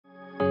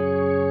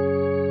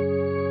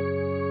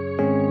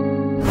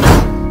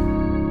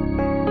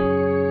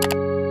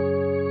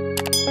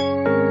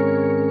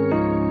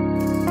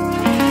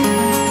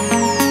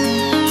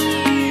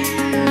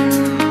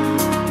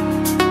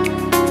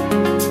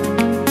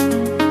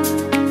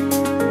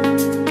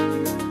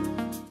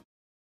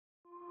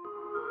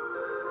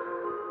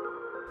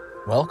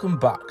Welcome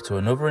back to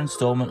another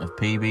instalment of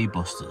PB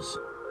Busters.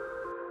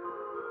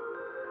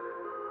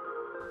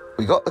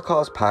 We got the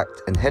cars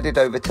packed and headed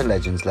over to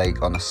Legends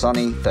Lake on a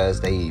sunny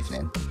Thursday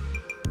evening.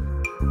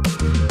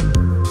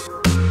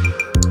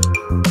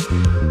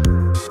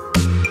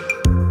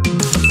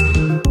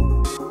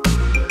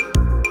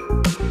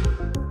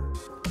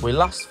 We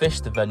last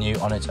fished the venue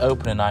on its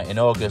opening night in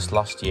August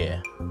last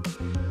year.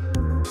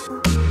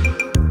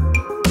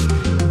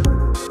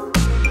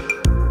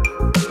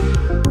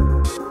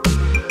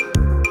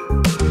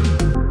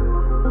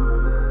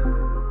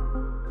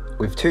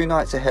 With 2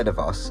 nights ahead of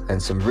us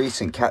and some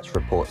recent catch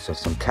reports of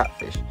some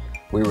catfish,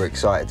 we were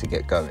excited to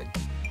get going.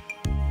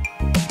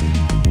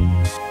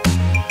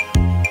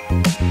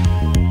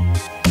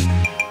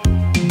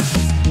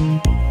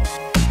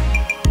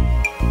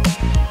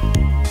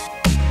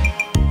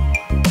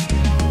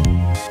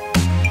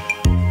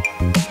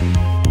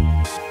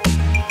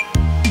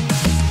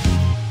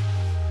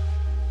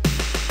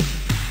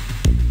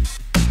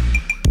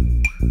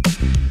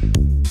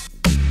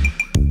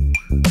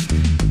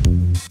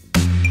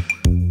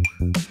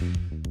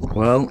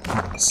 Well,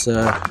 it's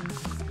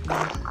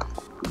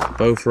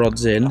both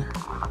rods in.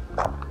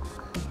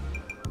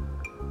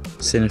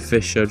 Seen a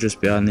fish show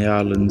just behind the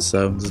island,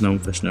 so there's no one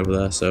fishing over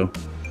there, so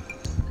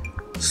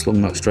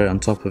slung that straight on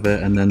top of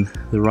it, and then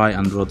the right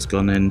hand rod's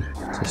gone in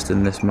just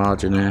in this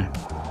margin here.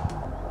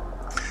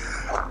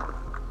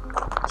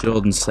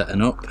 Jordan's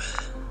setting up.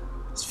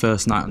 It's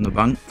first night on the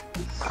bank.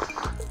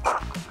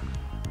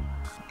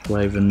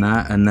 Waving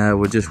that, and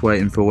we're just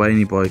waiting for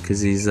Wayne boy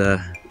because he's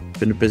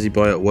been a busy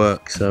boy at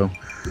work, so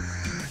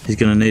he's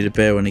going to need a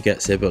beer when he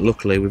gets here, but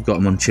luckily we've got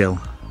him on Cheel,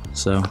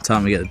 so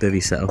time to get the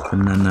bivvy set up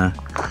and then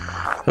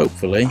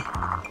hopefully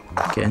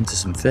get into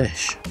some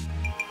fish.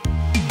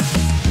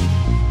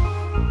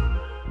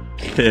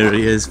 Here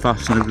he is,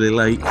 fashionably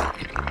late.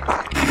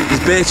 Is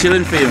beer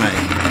chilling for you, mate?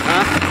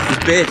 Huh?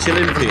 Is beer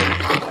chilling for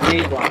you?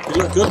 Need one.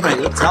 You look good, mate,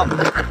 you look tan.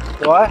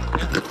 Do I?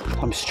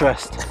 I'm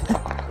stressed.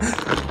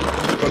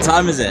 What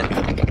time is it?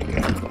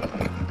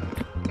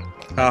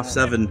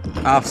 7:30.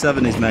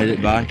 7:30 he's made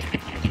it by.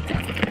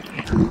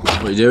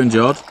 What are you doing,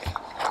 Jord?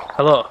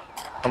 Hello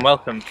and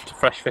welcome to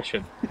Fresh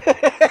Fishing.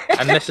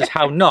 And this is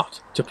how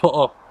not to put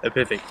up a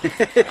bivvy.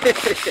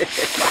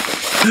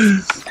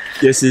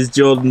 This is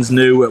Jordan's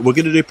new. We're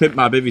going to do Pimp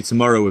My Bivvy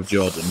tomorrow with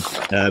Jordan.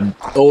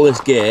 All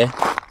this gear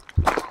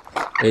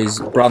is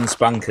brand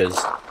spankers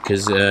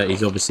because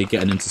he's obviously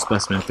getting into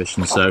specimen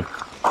fishing, so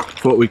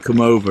thought we'd come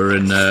over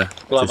and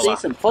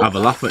just have a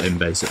laugh at him,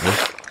 basically.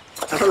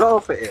 Have a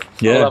laugh at him?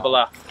 Yeah. We'll have a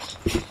laugh.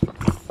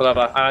 And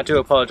I do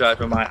apologise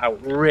for my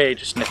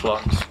outrageous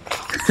nipple-ons.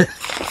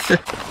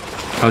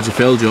 How'd you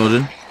feel,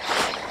 Jordan?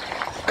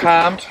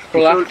 Calmed,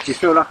 relaxed. Do you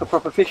feel like a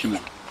proper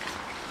fisherman?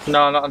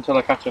 No, not until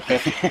I catch a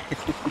fish.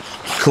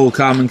 Cool,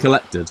 calm and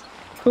collected?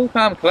 Cool,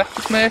 calm,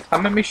 collected, mate.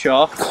 I'm in my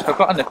shorts. I've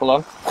got a nipple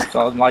on. That's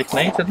all life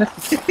needs, isn't it?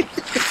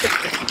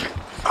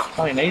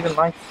 All you need in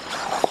life.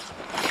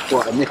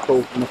 What, a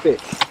nipple and a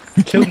fish?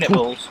 2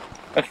 nipples,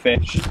 a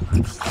fish.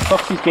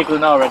 Foxy's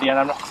giggling already and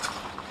I'm not...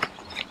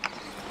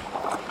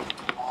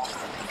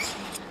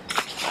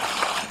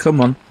 Come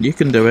on, you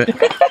can do it.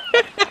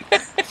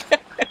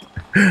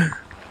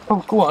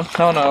 Oh, go on.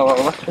 No,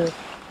 let's do it.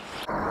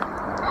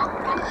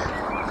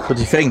 What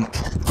do you think?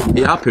 Are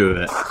you happy with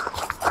it?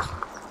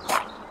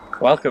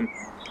 Welcome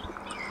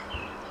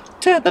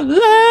to the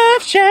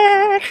Love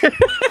Shack.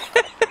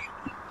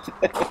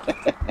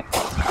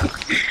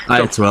 I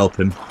had to help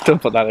him. Don't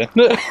put that in.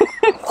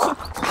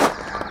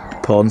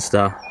 Porn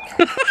star.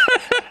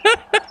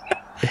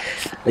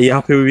 Are you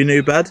happy with your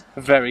new bed?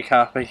 Very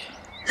carpy.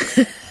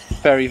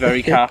 Very,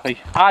 very carpy.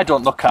 I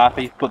don't look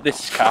carpy, but this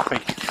is carpy.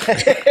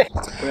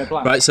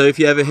 Right, so if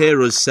you ever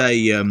hear us say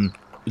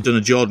we've done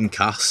a Jordan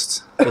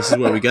cast, this is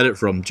where we get it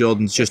from.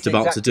 Jordan's just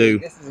about to do...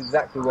 This is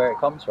exactly where it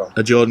comes from.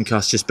 A Jordan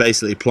cast, just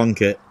basically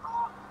plonk it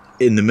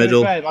in the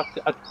middle.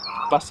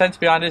 My sense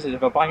behind this is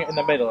if I bang it in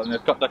the middle and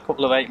they've got a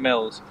couple of 8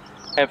 mils,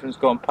 everything's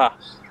going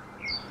past.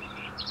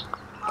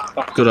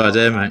 Good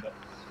idea, mate.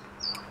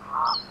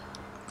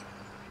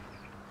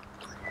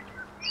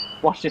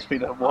 Watch this be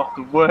the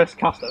worst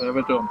cast I've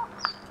ever done.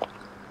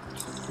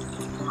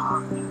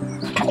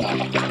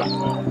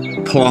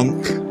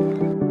 Plonk.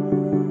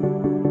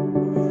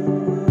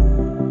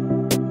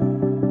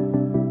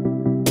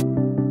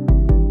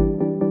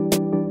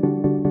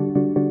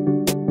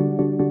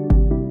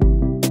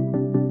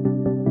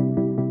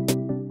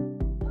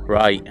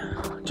 Right,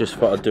 just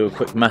thought I'd do a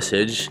quick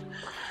message.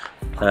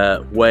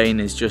 Wayne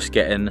is just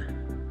getting,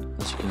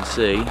 as you can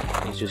see,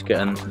 he's just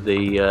getting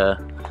the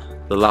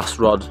last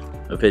rod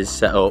of his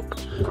setup.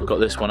 I've got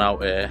this one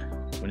out here.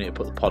 We need to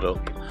put the pod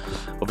up.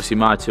 Obviously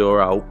my 2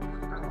 are out.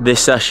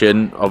 This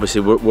session, obviously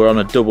we're on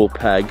a double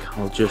peg.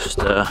 I'll just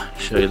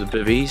show you the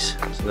bivvies.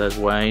 So there's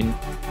Wayne,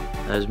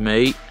 there's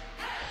me.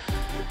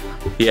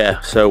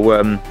 Yeah,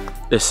 so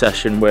this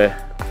session we're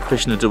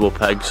fishing a double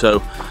peg.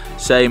 So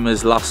same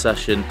as last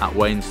session at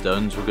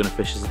Waynestones, we're going to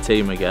fish as a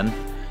team again.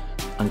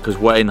 And because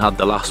Wayne had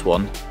the last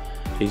one,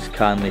 he's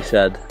kindly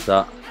said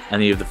that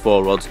any of the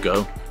 4 rods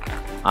go.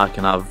 I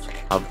can have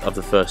have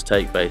the first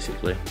take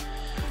basically.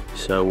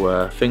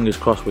 So fingers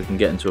crossed we can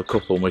get into a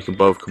couple and we can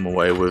both come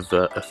away with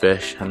a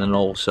fish, and then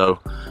also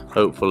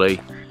hopefully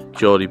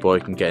Geordie boy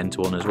can get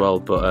into one as well.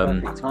 But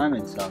perfect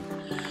timing, son.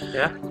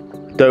 yeah,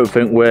 don't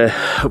think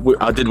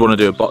I did want to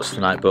do a box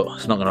tonight, but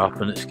it's not going to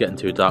happen. It's getting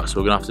too dark, so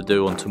we're going to have to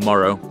do one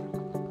tomorrow.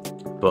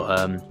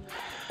 But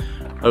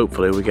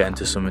hopefully we get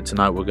into something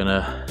tonight.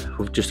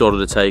 We've just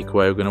ordered a takeaway.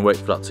 We're going to wait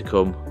for that to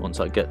come. Once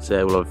that gets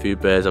there, we'll have a few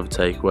beers, have a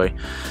takeaway,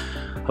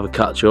 have a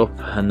catch up,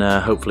 and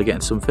hopefully get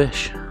into some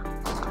fish.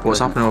 What's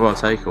happening with our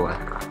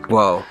takeaway?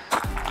 Well,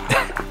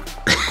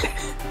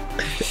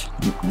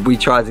 we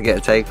tried to get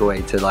a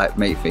takeaway to like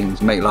make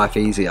life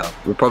easier.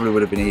 We probably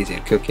would have been easier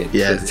cooking.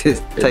 Yeah,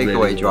 this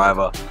takeaway really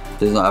driver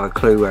does not have a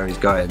clue where he's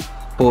going.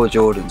 Poor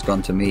Jordan's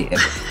gone to meet him.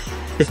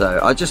 So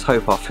I just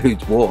hope our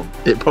food's warm.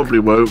 It probably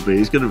won't be.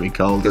 It's going to be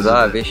cold. Because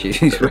I have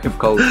issues with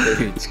cold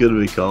food. It's going to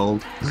be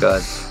cold.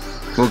 Good.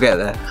 We'll get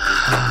there.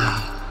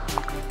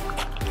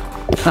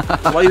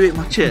 Why are you eating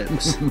my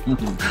chips?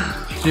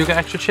 Do you get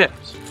extra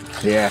chips?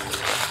 Yeah.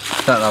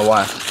 Don't know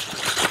why.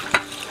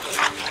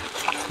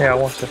 Yeah, I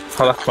want to.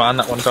 Oh, that's fine.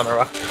 That one's on a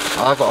wrap.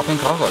 I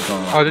think I've got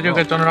done. Oh, did you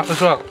get done a wrap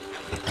as well?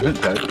 I think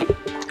so.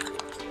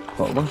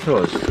 What? What's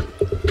yours?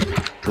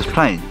 It's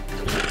plain.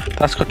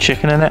 That's got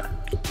chicken in it.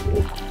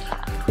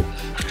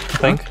 I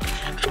think.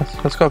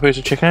 That's got a piece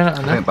of chicken in it.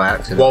 I think by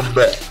accident. One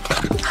bit.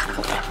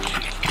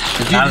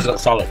 And got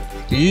solid.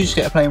 Did you just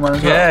get a plain one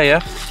as well? Yeah,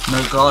 yeah.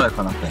 No garlic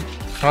or nothing?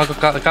 I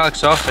got the garlic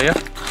sauce here.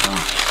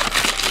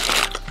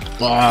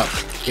 Wow,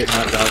 getting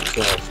that garlic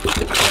sauce.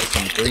 That's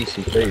some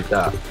greasy food,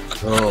 that.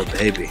 Oh,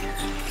 baby.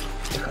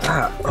 Look at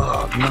that.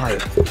 Oh, no.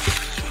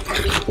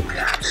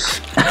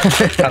 Yes.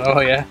 Oh,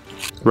 yeah.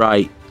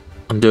 Right,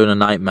 I'm doing a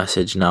night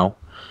message now.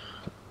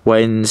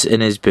 Wayne's in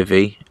his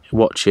bivvy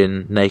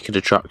watching Naked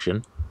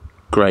Attraction.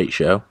 Great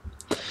show.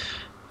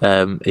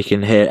 He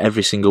can hear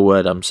every single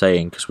word I'm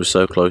saying because we're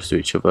so close to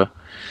each other.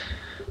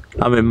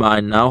 I'm in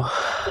mine now.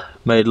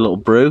 Made a little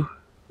brew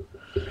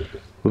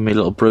with my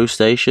little brew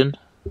station.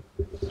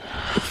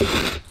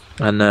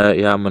 And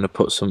yeah, I'm going to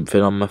put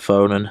something on my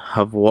phone and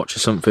have a watch or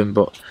something,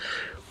 but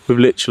we've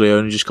literally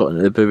only just got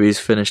into the bivvies,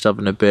 finished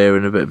having a beer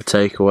and a bit of a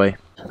takeaway.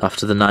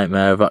 After the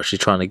nightmare of actually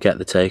trying to get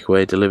the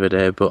takeaway delivered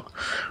here, but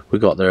we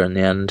got there in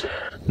the end.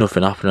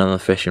 Nothing happening on the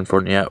fishing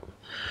front yet.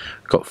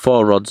 Got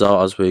 4 rods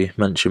out, as we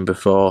mentioned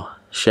before,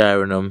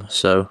 sharing them,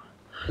 so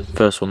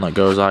first one that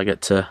goes I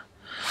get to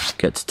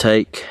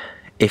take,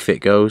 if it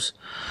goes.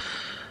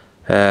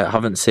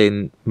 Haven't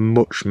seen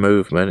much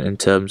movement in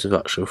terms of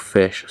actual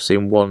fish. I've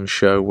seen one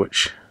show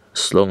which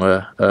slung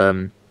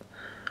a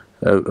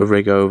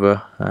rig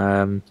over.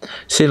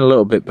 Seen a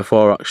little bit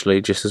before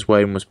actually, just as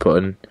Wayne was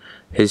putting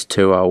his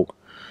 2 out,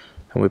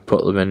 and we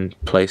put them in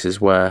places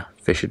where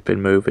fish had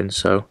been moving,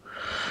 so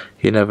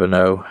you never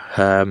know.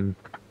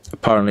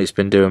 Apparently it's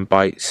been doing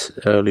bites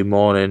early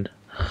morning,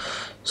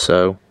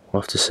 so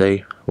we'll have to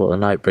see what the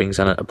night brings.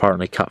 And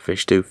apparently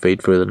catfish do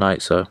feed through the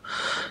night, so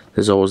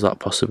there's always that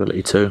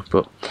possibility too.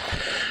 But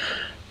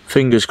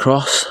fingers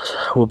crossed,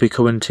 we'll be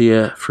coming to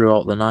you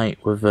throughout the night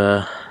with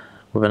a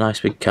nice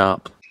big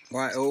carp.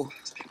 Right, all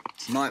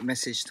night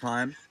message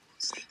time.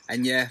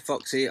 And yeah,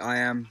 Foxy, I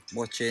am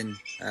watching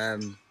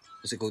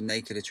what's it called,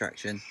 Naked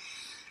Attraction.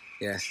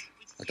 Yeah,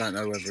 I don't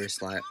know whether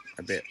it's like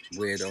a bit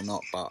weird or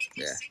not, but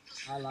yeah,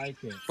 I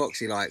like it.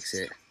 Foxy likes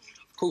it.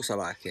 Of course I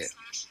like it.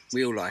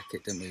 We all like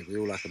it, don't we? We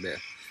all like a bit.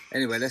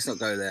 Anyway, let's not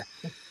go there.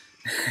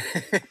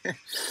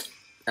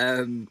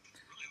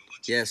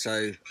 Yeah,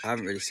 so I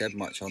haven't really said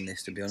much on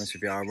this, to be honest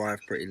with you. I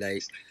arrived pretty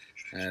late.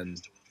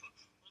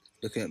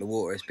 Looking at the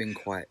water, it's been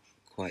quite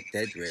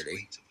dead,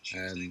 really.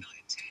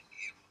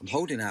 I'm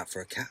holding out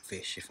for a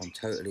catfish, if I'm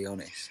totally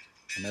honest.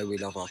 I know we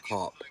love our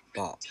carp,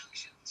 but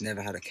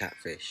never had a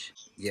catfish.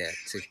 Yeah,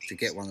 to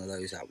get one of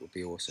those out would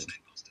be awesome.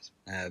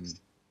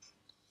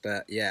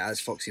 But yeah,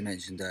 as Foxy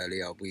mentioned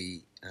earlier,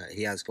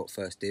 he has got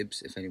first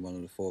dibs if any one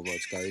of the 4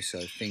 rods goes. So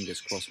fingers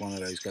crossed one of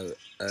those go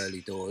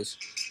early doors.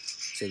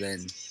 So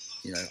then,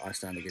 you know, I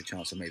stand a good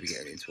chance of maybe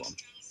getting into one.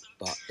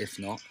 But if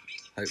not,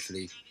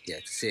 hopefully, yeah,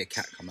 to see a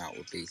cat come out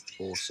would be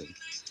awesome.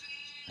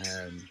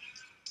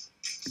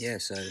 Yeah,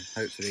 so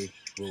hopefully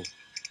we'll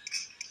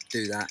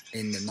do that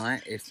in the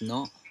night. If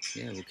not,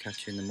 yeah, we'll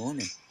catch you in the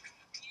morning.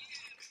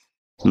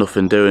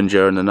 Nothing doing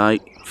during the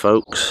night,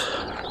 folks.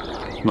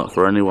 Not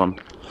for anyone.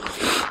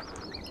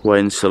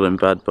 Wayne's still in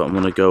bed, but I'm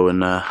gonna go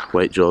and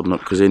wake Jordan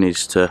up because he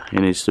needs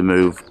to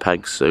move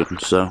pegs soon.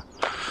 So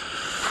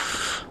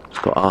it's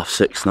got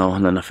 6:30 now,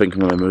 and then I think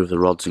I'm gonna move the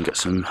rods and get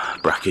some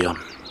bracky on.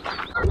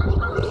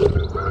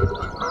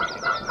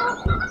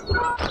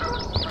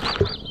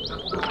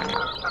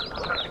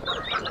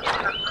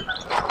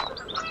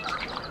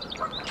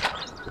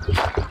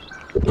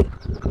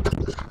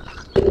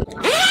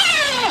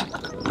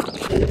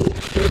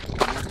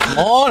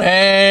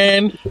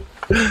 Morning!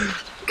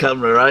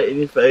 Camera right in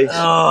your face.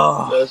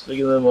 Oh. First thing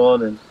in the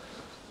morning.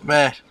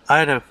 Mate, I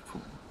had a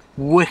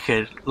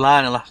wicked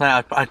liner last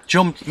night. I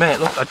jumped, mate,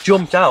 look, I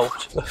jumped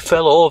out, I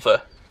fell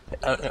over,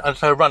 and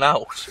I ran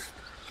out.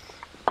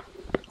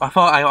 I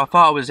thought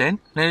I was in.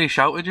 Nearly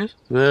shouted you.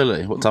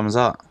 Really? What time was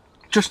that?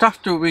 Just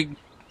after we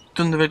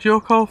done the video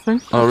call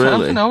thing. Oh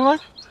really? You know,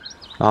 like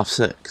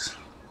 6:30.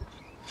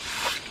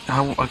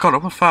 I got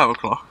up at 5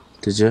 o'clock.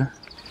 Did you?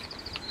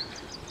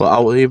 What,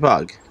 out of your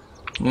bag?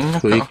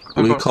 Mm,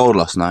 were you cold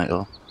last night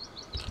or?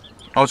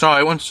 I was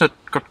alright.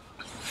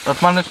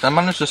 I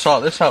managed to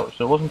sort this out,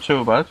 so it wasn't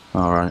too bad.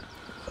 Alright.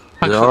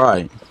 Is it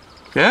alright?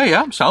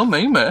 Yeah, I'm sound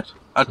me, mate.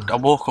 I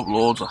woke up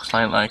loads last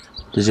night, like.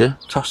 Did you?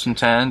 Tossed and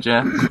turned,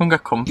 yeah. Couldn't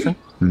get comfy.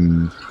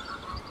 Hmm.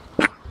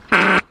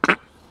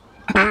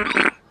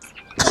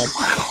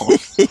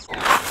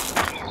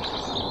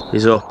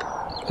 He's up.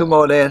 Good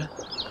morning.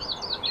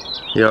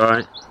 You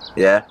alright?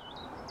 Yeah.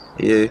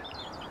 You?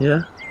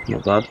 Yeah,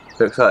 not bad.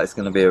 Looks like it's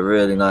going to be a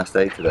really nice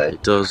day today.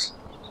 It does.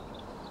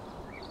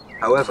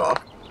 However,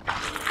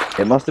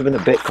 it must have been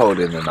a bit cold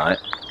in the night.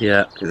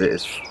 Yeah. Because it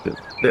is a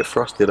bit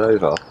frosted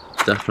over.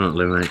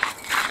 Definitely, mate.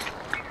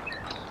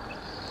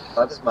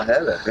 How does my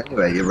hair look?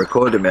 Anyway, you're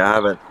recording me. I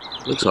haven't.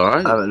 Looks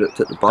alright. I haven't looked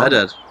at the bottom.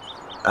 Bedhead.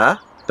 Huh?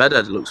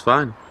 Bedhead looks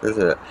fine. Is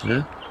it?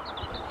 Yeah.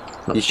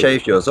 You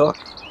shaved yours off?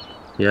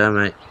 Yeah,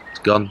 mate. It's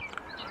gone.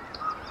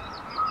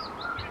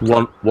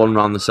 One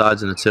round the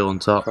sides and a 2 on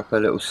top. Proper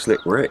little slick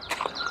Rick.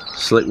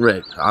 Slick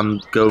Rick.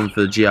 I'm going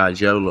for the G.I.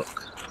 Joe look.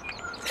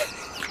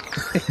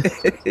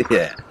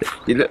 Yeah.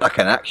 You look like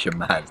an action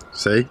man.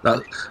 See?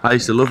 I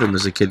used to love him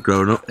as a kid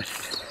growing up.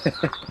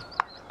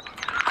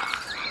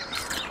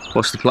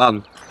 What's the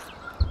plan?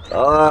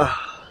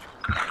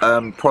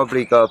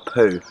 Probably go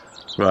poo.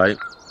 Right.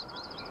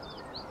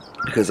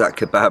 Because that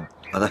kebab,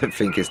 I don't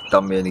think it's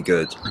done me any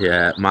good.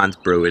 Yeah, mine's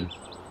brewing.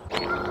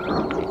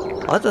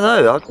 I don't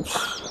know.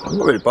 I'm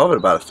not really bothered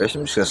about the fish.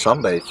 I'm just going to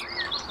sunbathe.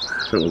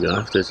 I think we're going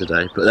to have to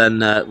today. But then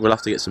we'll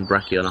have to get some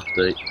brekkie on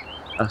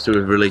after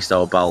we've released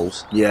our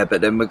bowls. Yeah,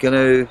 but then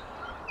we'll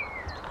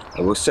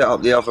set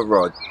up the other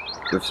rod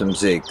with some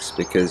zigs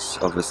because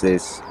obviously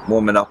it's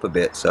warming up a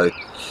bit. So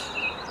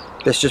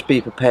let's just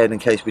be prepared in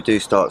case we do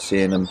start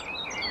seeing them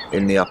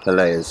in the upper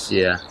layers.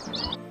 Yeah.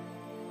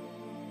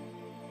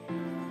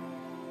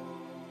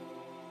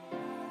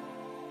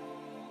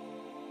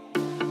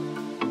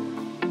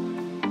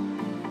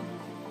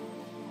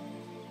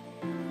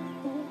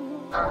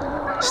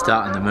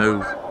 Starting the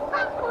move.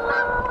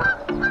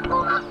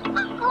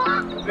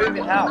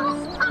 Moving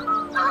house.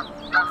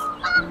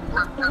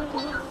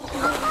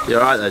 You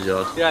alright there,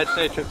 George? Yeah, I'd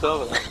say it tripped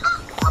over there.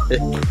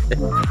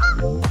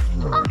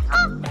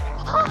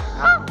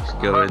 Just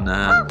going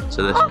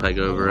to this peg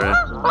over here.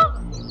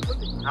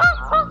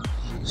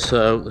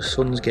 So the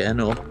sun's getting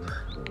up,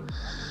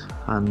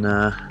 and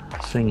I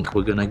think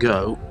we're gonna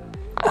go.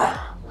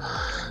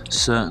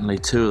 Certainly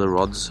 2 of the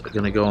rods are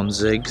gonna go on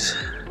zigs.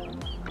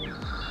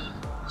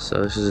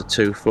 So this is a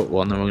 2-foot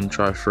one, then we're going to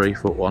try a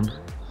 3-foot one.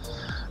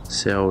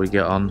 See how we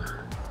get on,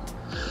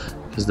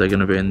 because they're going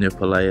to be in the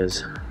upper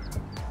layers.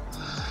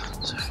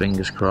 So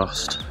fingers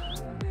crossed.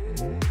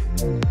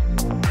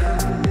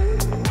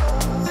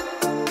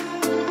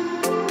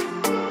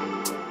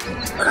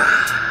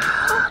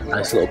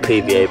 Nice little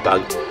PVA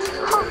bag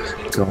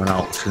going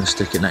out. Just going to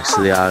stick it next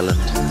to the island.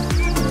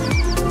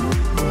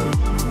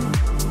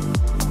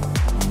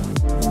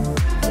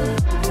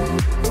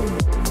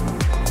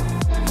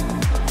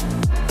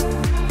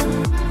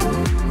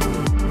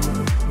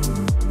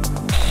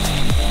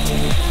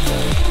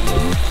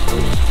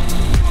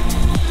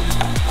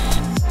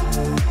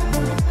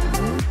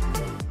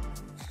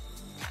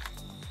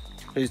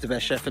 Who's the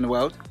best chef in the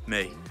world?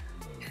 Me.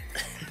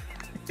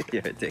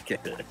 You're a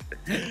dickhead.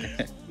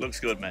 Looks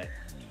good, mate.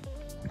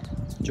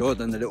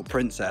 Jordan, the little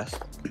princess,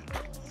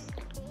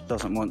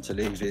 doesn't want to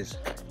leave his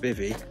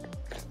bivvy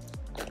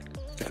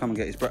to come and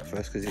get his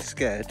breakfast because he's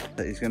scared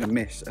that he's going to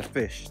miss a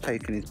fish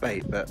taking his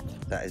bait, but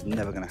that is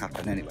never going to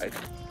happen anyway.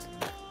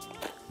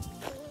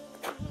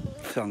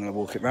 So I'm going to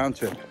walk it round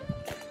to him.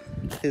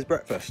 His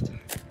breakfast.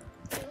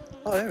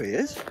 Oh, there he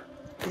is.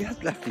 He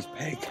has left his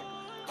peg.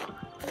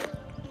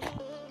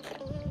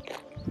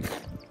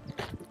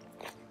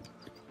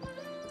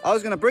 I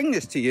was going to bring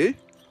this to you.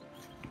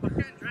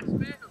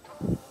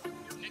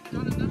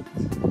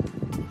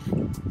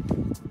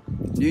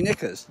 New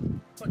knickers?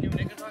 What new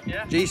knickers on,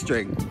 yeah?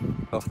 G-string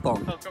or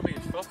thong? Oh, got me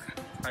as fuck.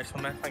 Nice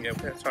one, mate. Thank you.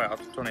 Sorry, I'll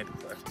just donate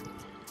it first.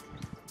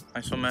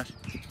 Nice one, mate.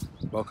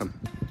 Welcome.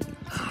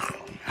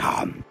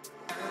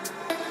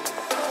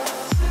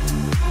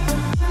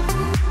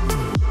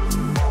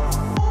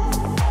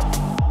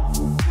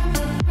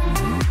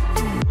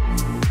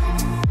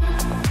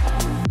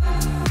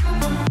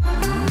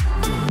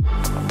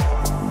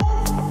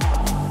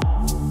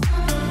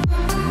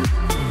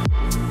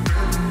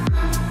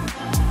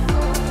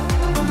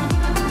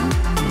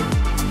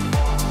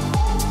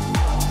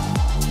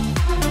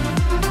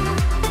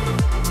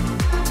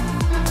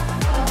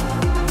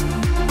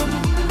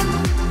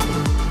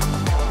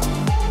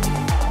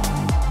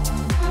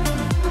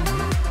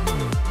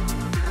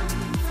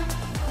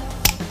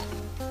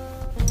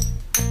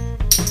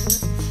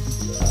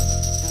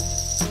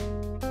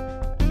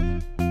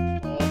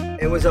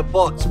 It was a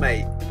bots,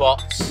 mate.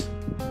 Bots.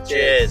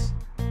 Cheers.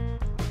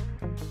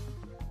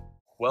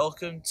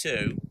 Welcome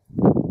to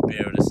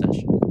Beer of the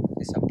Session.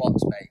 It's a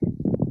box, mate.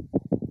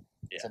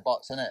 It's Yeah. a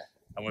box, isn't it?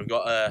 And we've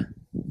got a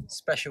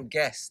Special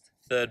guest.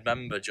 third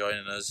member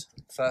joining us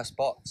First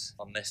box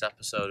on this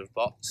episode of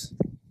Box.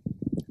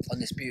 on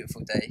this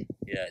beautiful day.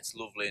 Yeah, it's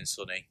lovely and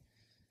sunny.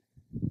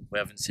 We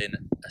haven't seen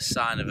a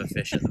sign of a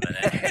fish at the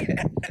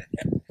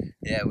minute.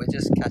 Yeah, we're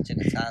just catching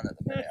a tan at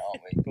the minute,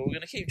 aren't we? But we're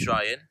going to keep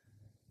trying.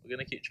 We're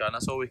going to keep trying.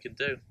 That's all we can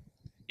do.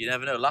 You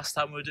never know. Last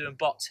time we were doing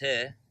bots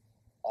here,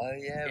 Oh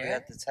yeah, we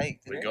had to take.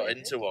 we didn't got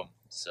into one.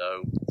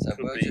 So, So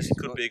could we'll be, just,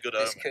 could be a good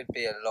This omen. could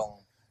be a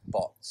long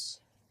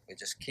bots. We'll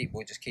just keep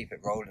it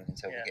rolling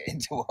until we get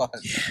into one.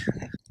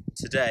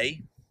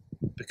 Today,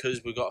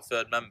 because we've got a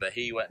third member,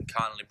 he went and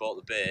kindly bought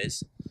the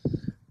beers.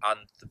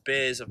 And the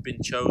beers have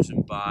been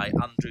chosen by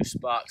Andrew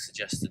Sparks,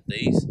 suggested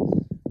these.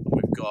 And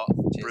we've got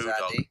Cheers,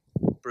 Brewdog. Andy.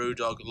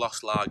 Brewdog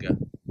Lost Lager.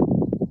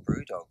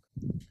 Brewdog.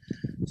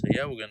 So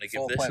yeah, we're going to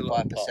give this a little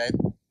pop.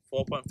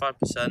 4.5%.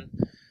 4.5%.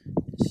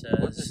 It says,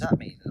 What does that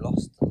mean?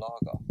 Lost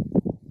lager.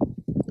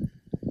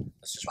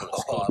 that's just what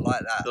it's Oh, I called.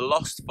 like that. The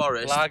Lost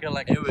Forest. Lager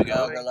like Here we go.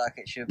 Lager like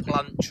it should be.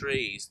 Plant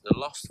trees. The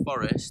Lost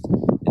Forest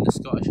in the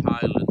Scottish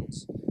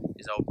Highlands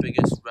is our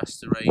biggest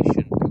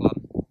restoration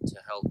plant to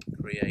help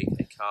create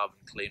a carbon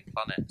clean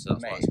planet. So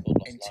that's why Mate, it's called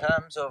Lost in Lager.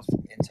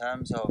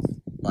 terms of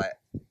like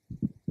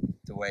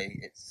the way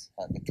it's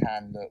like the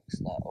can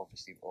looks, like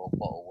obviously, or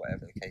bottle,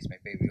 whatever the case may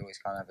be, we always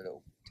kind of have a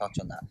little touch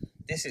on that.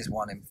 This is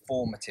one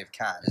informative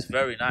can. It's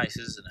very nice,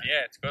 isn't it?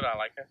 Yeah, it's good. I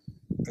like it.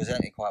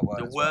 Presented quite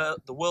well.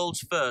 The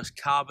world's first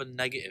carbon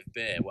negative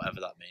beer,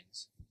 whatever that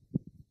means.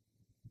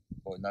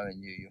 Or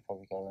knowing you'll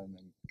probably go home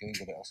and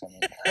Google it or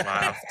something.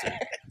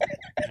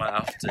 Might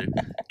have to.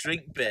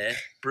 Drink beer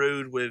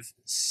brewed with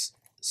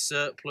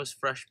surplus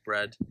fresh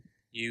bread,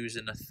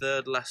 using a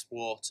third less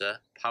water,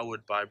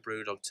 powered by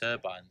Brewdog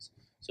turbines.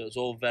 So it's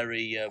all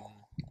very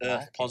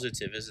earth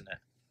positive, isn't it?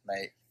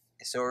 Mate,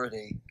 it's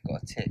already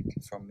got a tick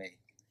from me.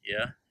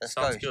 Yeah. Let's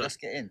Sounds go. good. Let's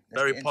get in.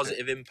 Let's Very get into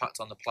positive impact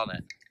on the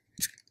planet.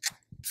 it.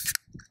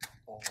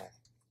 Oh.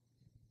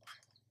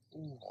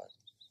 Ooh.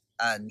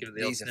 And Give it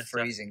the old these are sniff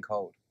freezing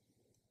cold.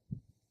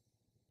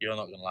 You're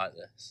not gonna like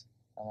this.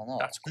 Am I not?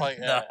 That's quite.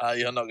 Nah,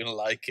 you're not gonna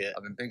like it.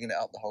 I've been bigging it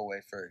up the whole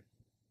way through.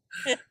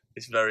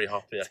 It's very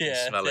hoppy. I can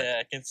smell it. Yeah,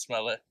 I can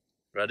smell it.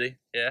 Ready?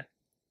 Yeah.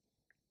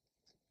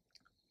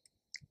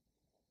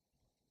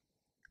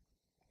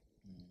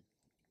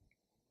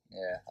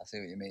 Yeah, I see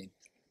what you mean.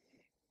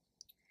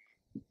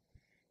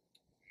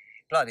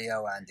 Bloody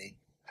hell, Andy.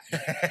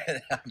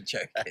 I'm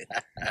joking.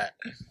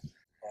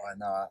 Oh,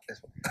 no,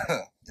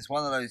 it's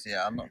one of those,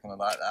 yeah, I'm not going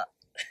to like that.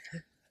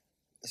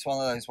 It's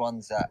one of those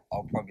ones that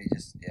I'll probably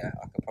just,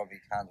 I could probably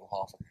handle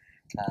half a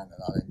can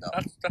and I'll end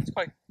up. That's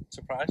quite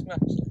surprised me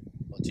actually.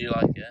 What do you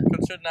like? Yeah.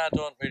 Considering I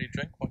don't really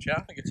drink much, I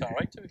think it's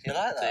alright to be Do you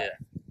fair. like that?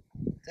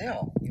 Do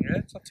you? Yeah,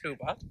 it's not too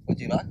bad. What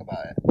do you like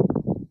about it?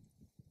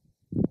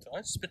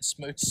 It's a bit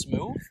smooth.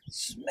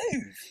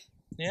 Smooth?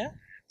 Yeah.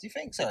 Do you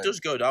think so? It does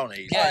go down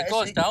easy. Yeah, it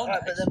goes it's- down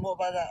But nice. then what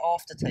about that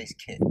aftertaste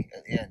kick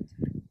at the end?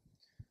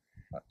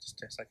 That just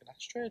tastes like an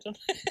ashtray, doesn't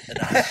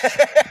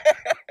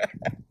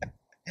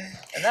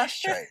An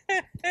ashtray.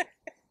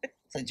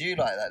 So do you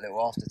like that little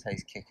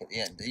aftertaste kick at the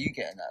end? Are you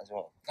getting that as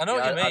well? I know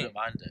Yeah, what you I mean. don't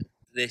mind it.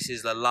 This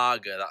is the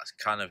lager that's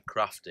kind of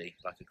crafty,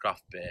 like a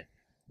craft beer.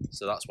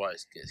 So that's why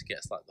it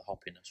gets like the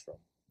hoppiness from.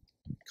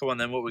 Come on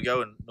then, what we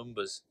going?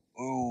 Numbers.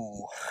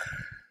 Ooh,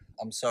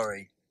 I'm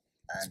sorry,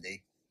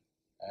 Andy.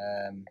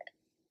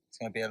 It's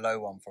going to be a low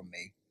one from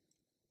me.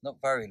 Not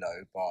very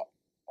low, but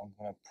I'm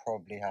going to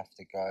probably have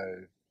to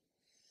go.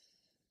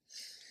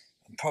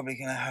 I'm probably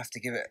going to have to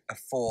give it a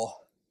 4.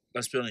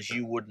 Let's be honest,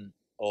 you wouldn't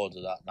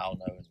order that now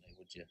knowingly,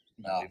 would you?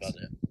 No. We've had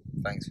it.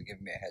 Thanks for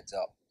giving me a heads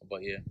up. How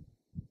about you?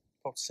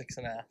 About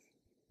 6.5.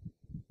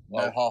 No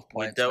Well, half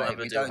we points. don't mate.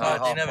 ever We do don't do halves.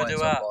 half You never points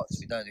do on halves. bots.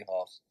 We don't do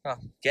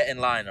halves. Get in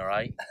line, all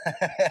right?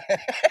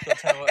 Don't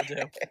tell me what to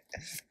do.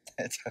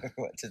 Tell me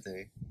what to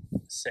do.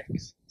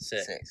 6.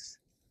 6.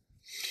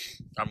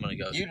 I'm gonna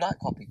go. You like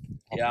copy?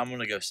 Yeah, I'm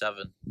gonna go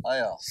 7. Oh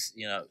yeah.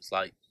 You know, it's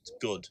like it's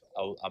good.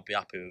 I'd be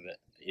happy with it.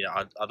 Yeah,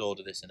 I'd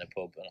order this in a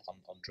pub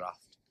on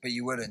draft. But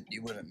you wouldn't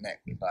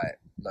neck like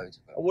loads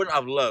of I it. wouldn't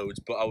have loads,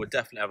 but I would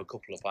definitely have a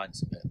couple of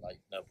pints of it. Like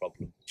no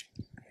problem.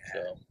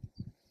 So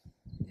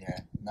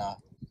Yeah. Nah.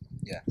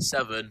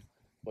 7.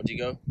 What do you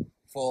go?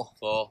 4.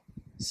 4,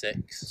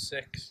 6.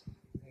 6.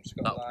 I'm just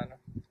got a No. liner.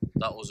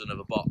 That was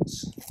another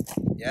box.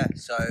 Yeah,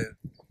 so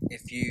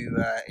if you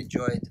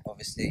enjoyed,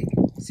 obviously,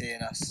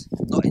 seeing us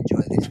not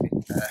enjoy this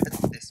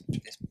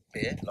this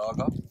beer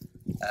lager,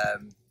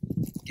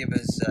 give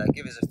us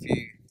a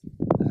few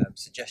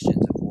suggestions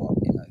of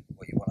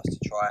what you want us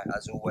to try.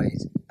 As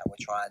always, and we'll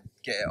try and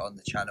get it on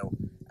the channel.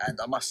 And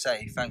I must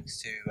say, thanks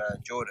to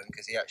Jordan,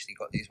 because he actually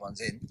got these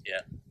ones in.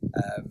 Yeah.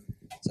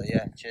 So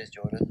yeah, cheers,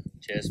 Jordan.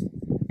 Cheers.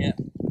 Yeah.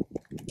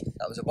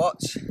 That was a bot.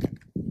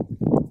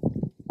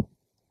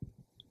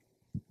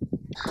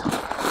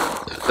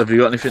 Have you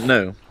got anything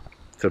new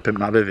for Pimp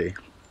My Bivvy?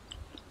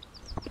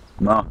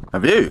 No,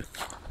 have you?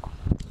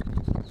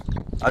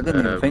 I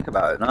didn't even think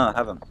about it. No, I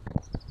haven't.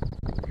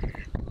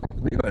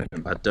 You got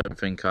anything? I don't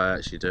think I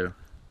actually do.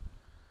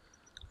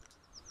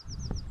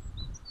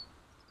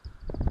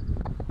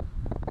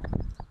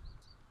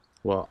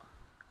 What?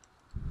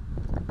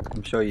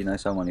 I'm sure you know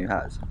someone who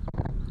has.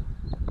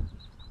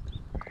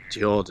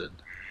 Jordan.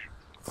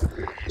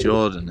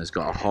 Jordan has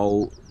got a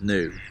whole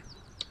new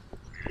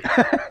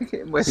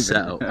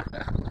setup.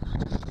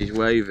 He's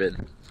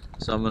waving.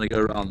 So I'm going to go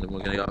around and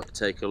we're going to go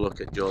take a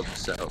look at Jordan's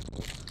setup.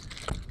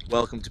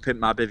 Welcome to Pimp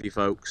My Bivvy,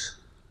 folks.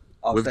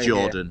 With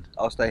Jordan. Here.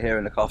 I'll stay here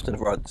and look after the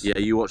rods. Yeah,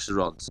 you watch the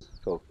rods.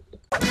 Cool.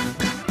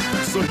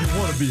 So you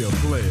want to be a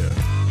player,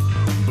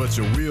 but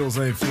your wheels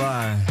ain't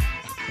flying.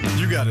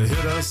 You got to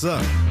hit us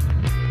up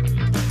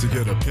to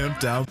get a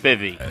pimped out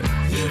Bivvy.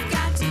 You've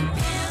got to pimp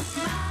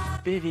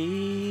my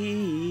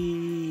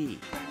Bivvy.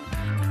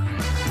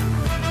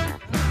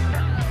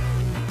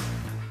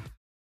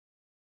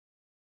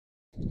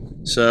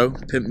 So,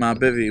 Pimp My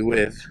Bivvy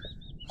with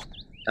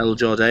El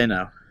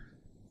Jordano.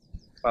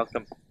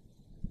 Welcome.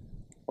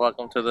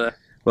 Welcome to the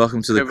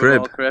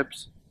crib.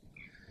 Cribs.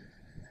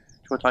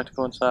 Would you like to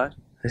go inside?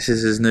 This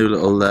is his new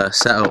little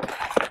setup.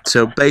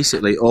 So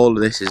basically, all of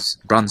this is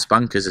brand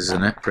spankers,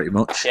 isn't it? Pretty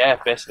much. Yeah,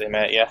 basically,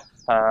 mate. Yeah.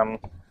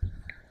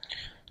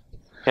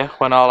 Yeah,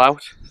 went all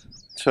out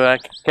to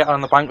get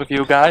on the bank with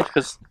you guys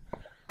because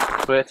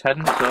we're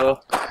 10. So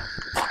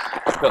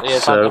got the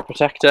Advanta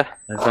Protector.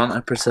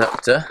 Advanta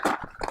Protector.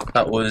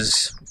 That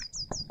was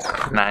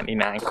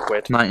 99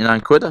 quid.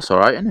 99 quid. That's all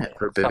right, isn't it,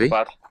 for a bivvy?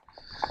 Not bad.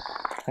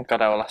 Thank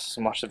God I will last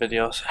and watch the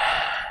videos.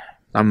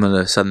 I'm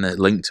gonna send the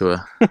link to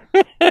her.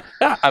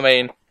 I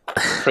mean,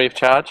 free of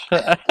charge.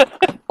 That's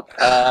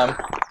an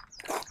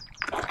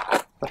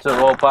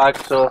old bag,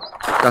 so...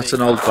 That's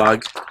an old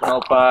bag. An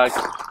old bag.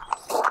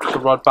 It's a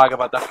rod bag, I've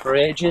had that for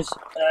ages.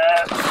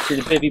 See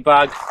the bivvy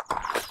bag.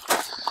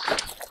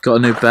 Got a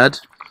new bed,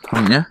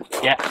 haven't you?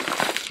 Yeah,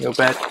 new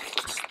bed.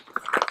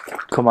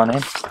 Come on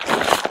in.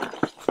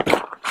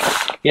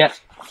 Yeah.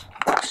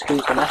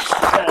 Excuse the mess.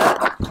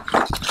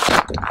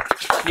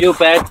 New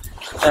bed.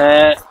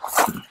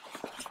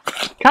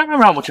 Can't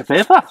remember how much I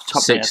paid for that.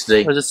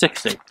 60. Was it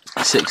 60?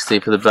 60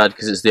 for the bed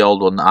because it's the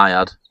old one that I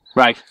had.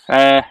 Right.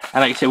 And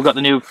like I said, we've got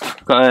the new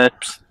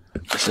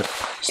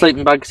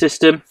sleeping bag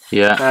system.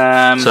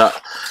 Yeah.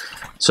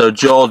 So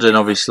Jordan,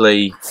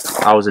 obviously,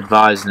 I was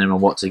advising him on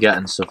what to get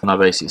and stuff, and I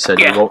basically said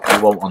you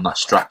won't want that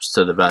straps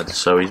to the bed.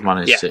 So he's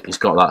managed to, he's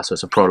got that. So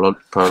it's a pro.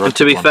 And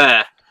to be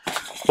fair,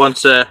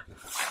 once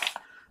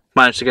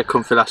managed to get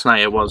comfy last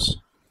night, it was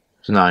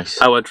nice.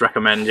 I would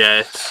recommend. Yeah,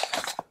 it's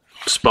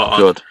spot on.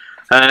 Good.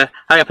 I think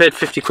I paid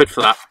 50 quid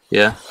for that.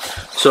 Yeah.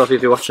 So if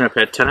you're watching, I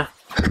paid tenner.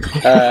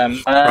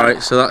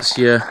 Right, so that's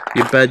your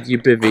bed, your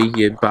bivvy,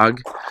 your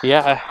bag.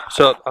 Yeah.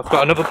 So I've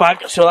got another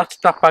bag. So that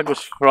bag was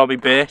for all my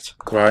bait.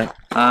 Right.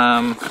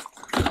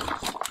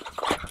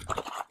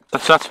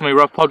 That's my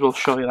rod pod. We'll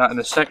show you that in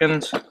a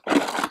second. So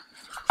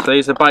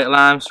these are the bite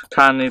alarms.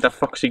 Kindly that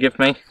Foxy give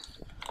me.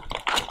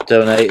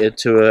 Donated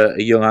to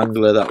a young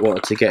angler that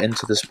wanted to get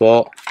into the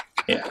sport.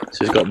 Yeah.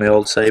 So he's got my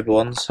old Sabre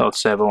ones. Old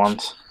Sabre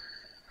ones.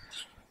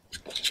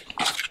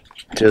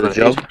 Do the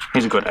job.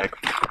 He's a good egg.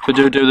 They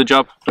do the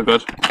job. They're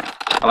good.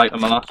 I like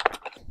them a lot.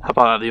 I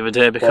bought that the other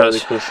day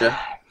because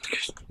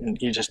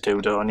you just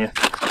do, don't you?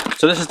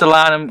 So this is the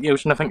line I'm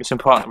using. I think it's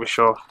important that we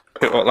show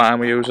people what line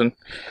we're using.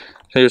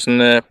 I'm using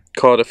the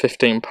quarter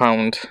 £15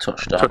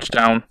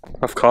 touchdown.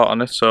 I've caught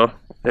on it, so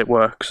it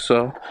works.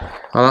 So.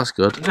 Oh, that's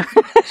good.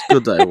 It's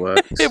good that it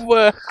works. It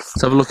works.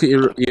 Let's have a look at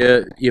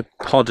your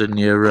pod and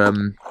your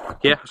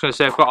Yeah, I was going to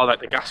say I've got all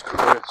like the gas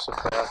cover and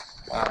stuff like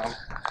that.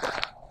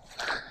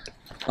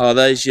 Oh,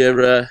 there's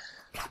your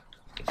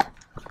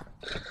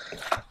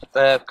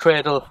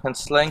cradle and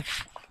sling.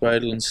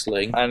 Cradle and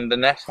sling. And the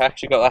net, I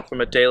actually got that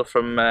from a deal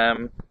from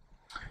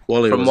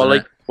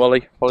Wally.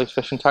 Wally's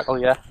Fishing Tackle,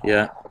 yeah.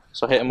 Yeah.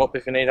 So hit him up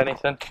if you need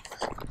anything.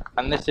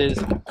 And this is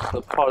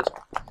the pod.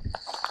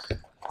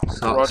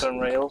 Rod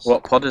and reels.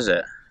 What pod is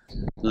it?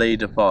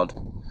 Leader pod.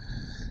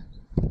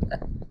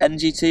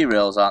 NGT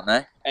reels, aren't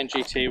they?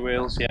 NGT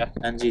reels, yeah.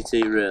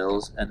 NGT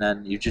reels, and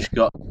then you've just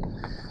got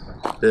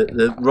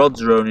the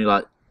rods are only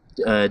like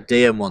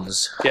DM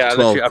ones. Yeah,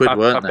 12 quid,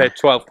 weren't I they? paid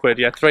 12 quid,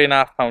 yeah.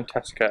 3.5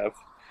 test curve,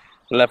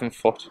 11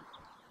 foot.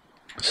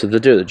 So they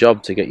do the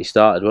job to get you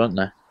started, won't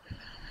they?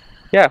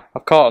 Yeah,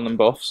 I've caught on them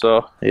both,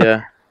 so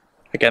yeah.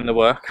 Again, the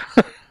work.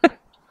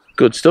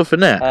 Good stuff,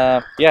 isn't it?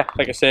 Yeah,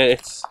 like I say,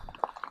 it's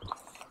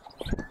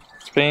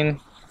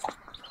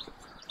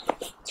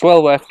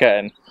well worth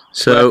getting.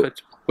 So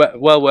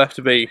well worth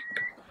to be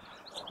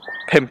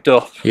pimped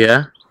up.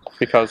 Yeah.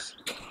 Because.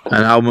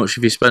 And how much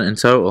have you spent in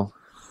total?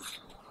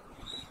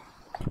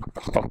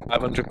 About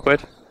 500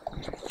 quid.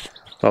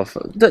 Oh,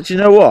 do you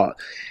know what?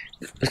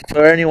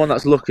 For anyone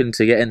that's looking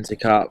to get into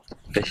carp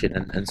fishing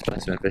and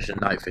specimen fishing,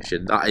 night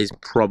fishing, that is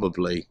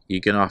probably,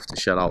 you're going to have to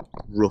shell out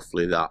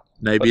roughly that.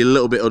 Maybe a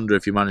little bit under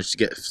if you manage to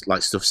get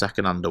like stuff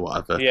second hand or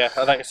whatever. Yeah,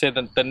 like I said,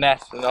 the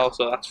net, and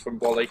also that's from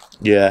Wally.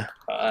 Yeah.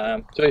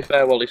 To be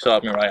fair, Wally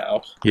sorted me right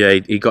out. Yeah,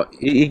 he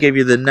gave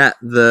you the net,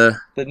 the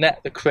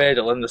net, the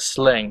cradle, and the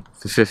sling.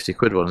 For 50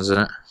 quid one, isn't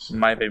it?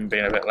 Might have even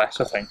been a bit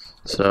less, I think.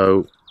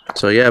 So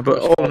So yeah, but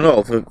all in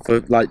all, for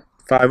like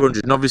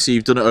 500, and obviously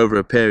you've done it over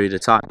a period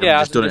of time. Yeah,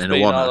 You've just done it in a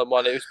one. all in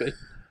one. It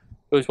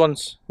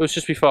was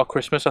just before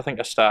Christmas, I think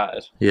I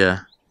started. Yeah.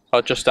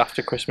 Or just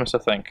after Christmas, I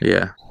think.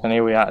 Yeah. And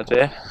here we are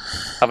today,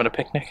 having a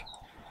picnic.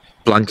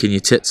 Blanking your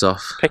tits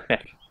off.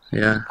 Picnic.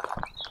 Yeah.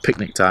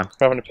 Picnic time.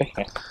 We're having a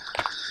picnic.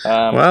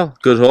 Well,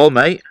 good haul,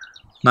 mate.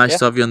 Nice Yeah.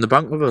 to have you on the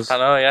bank with us. I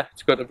know, yeah.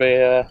 It's good to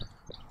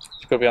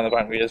be on the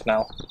bank with us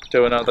now.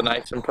 Do another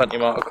night and plenty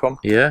more to come.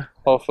 Yeah.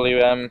 Hopefully,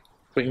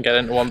 we can get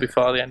into one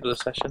before the end of the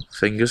session.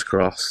 Fingers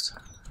crossed.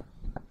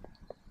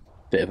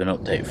 Bit of an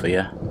update for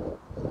you.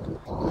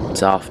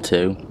 It's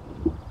 2:30.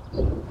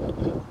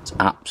 It's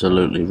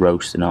absolutely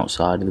roasting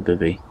outside of the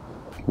bivvy.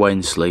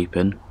 Wayne's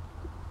sleeping.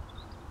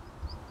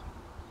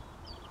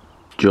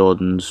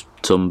 Jordan's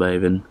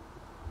sunbathing.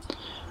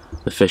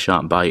 The fish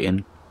aren't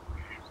biting.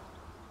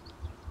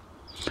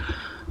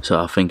 So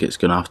I think it's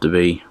gonna have to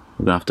be.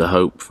 We're gonna have to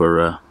hope for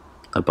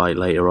a bite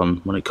later on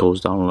when it cools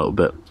down a little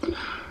bit.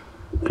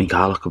 I think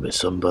I look a bit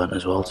sunburnt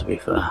as well, to be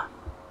fair.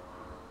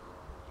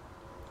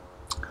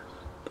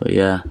 But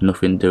yeah,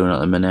 nothing doing at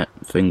the minute.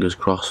 Fingers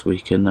crossed we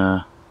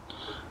can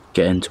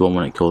get into one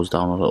when it cools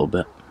down a little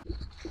bit.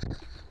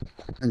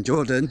 And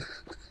Jordan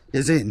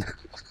is in,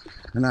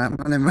 and I'm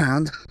running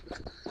around.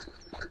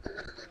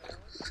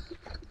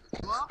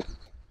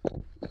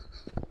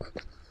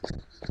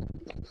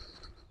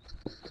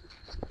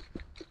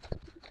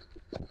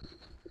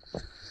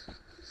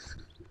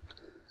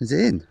 Is it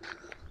in?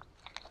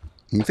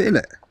 Can you feel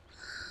it?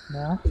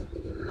 Yeah.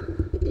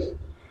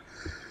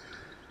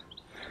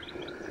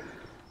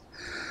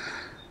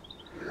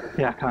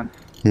 Yeah, I can.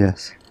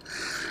 Yes.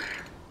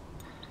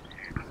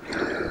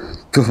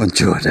 Go on,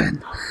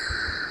 Jordan.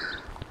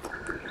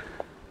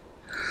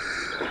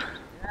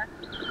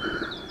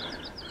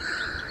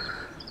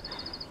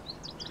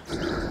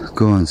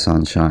 Go on,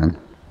 sunshine.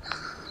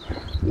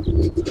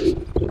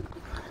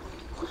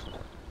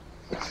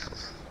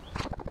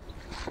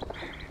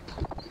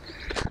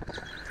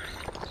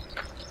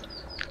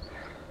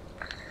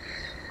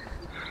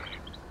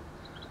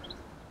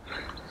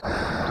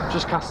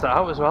 Just cast it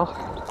out as well.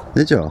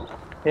 Did you?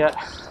 Yeah.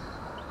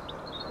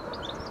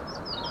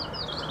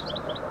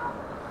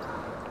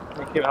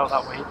 Make it out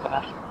that way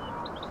there.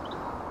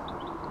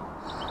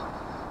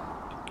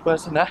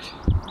 Where's the net?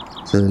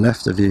 To the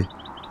left of you.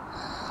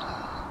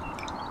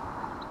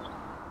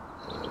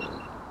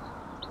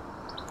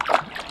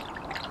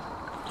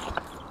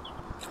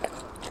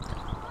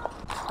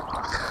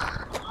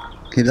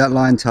 Keep that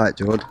line tight,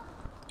 Jord.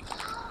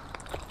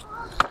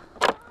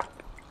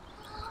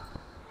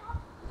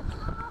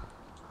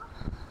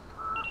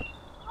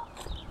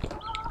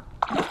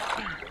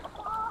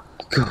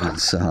 Go on,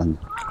 son.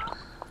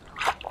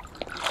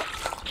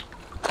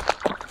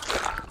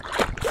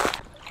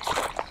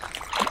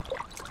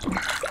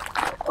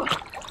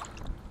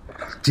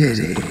 Did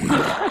he?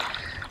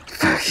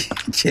 Fucking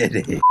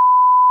did he?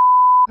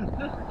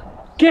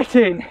 Get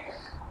in!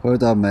 Well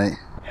done, mate.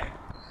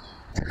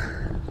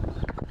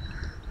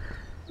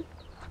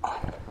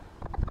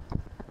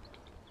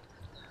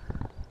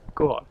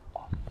 Go on.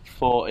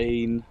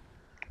 14.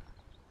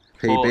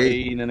 PB.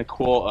 14 and a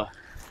quarter.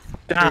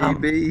 Damn!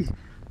 PB.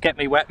 Get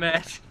me wet,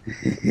 mate.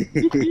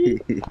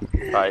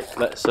 Right,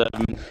 let's. Do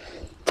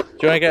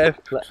you want to get a...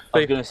 I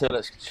was gonna say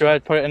let's Should I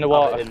put it in the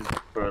water? have it in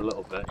for a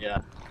little bit. Yeah.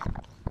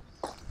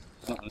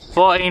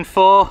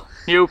 14.4,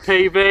 new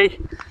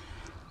PB.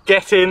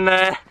 Get in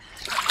there.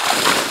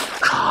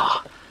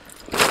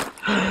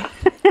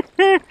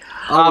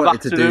 I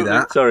wanted to do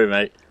that. Sorry,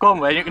 mate. Go on,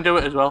 Wayne, you can do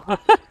it as well.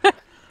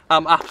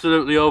 I'm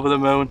absolutely over the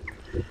moon.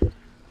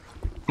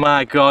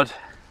 My God.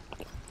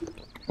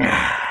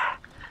 Let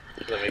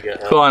me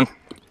get her. Go on.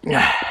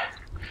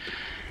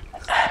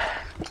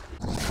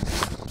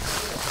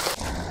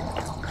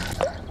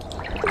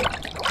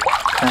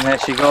 And there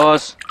she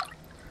goes.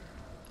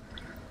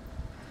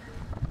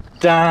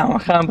 Damn, I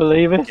can't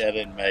believe it. Get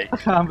in, mate. I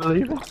can't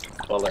believe it.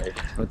 Quality.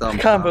 Well done, I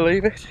can't pal.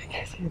 believe it.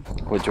 Get in.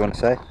 What do you want to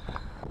say?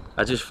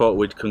 I just thought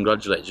we'd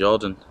congratulate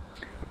Jordan.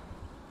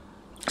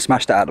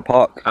 Smashed it out of the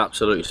park.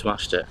 Absolutely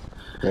smashed it.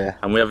 Yeah.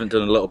 And we haven't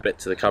done a little bit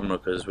to the camera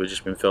because we've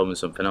just been filming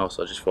something else.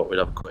 I just thought we'd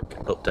have a quick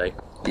update.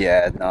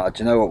 Yeah, no,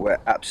 do you know what? We're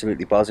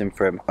absolutely buzzing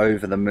for him,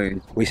 over the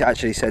moon. We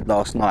actually said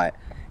last night,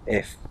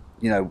 if,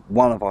 you know,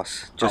 one of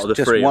us, just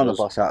one of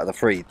us out of the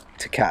three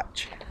to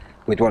catch,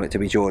 we'd want it to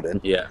be Jordan.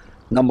 Yeah.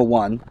 Number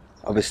one,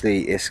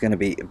 obviously, it's going to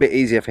be a bit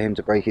easier for him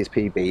to break his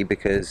PB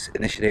because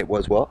initially it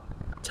was what?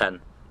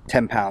 10.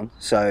 £10.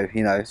 So,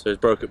 you know, So he's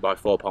broke it by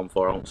 £4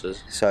 4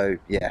 ounces. so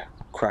yeah,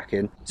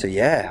 cracking. So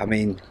yeah, I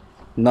mean,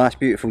 nice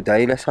beautiful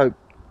day. Let's hope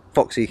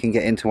Foxy can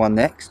get into one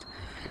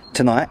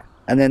tonight,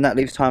 and then that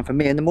leaves time for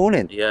me in the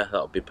morning. Yeah,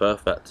 that would be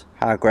perfect.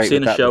 How great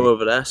Seen would a that show be?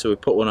 over there, so we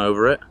put one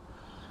over it.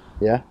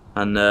 Yeah.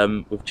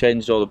 And we've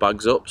changed all the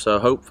bags up, so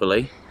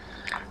hopefully,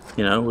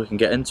 you know, we can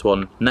get into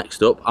one.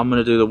 Next up, I'm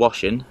going to do the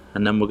washing,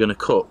 and then we're going to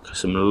cook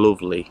some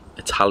lovely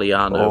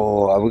Italiano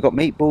Oh, we got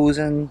meatballs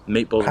and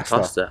meatballs pasta.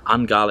 and pasta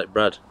and garlic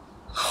bread.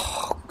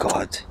 oh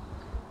god,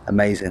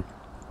 amazing.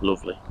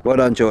 Lovely. Well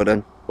done,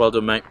 Jordan. Well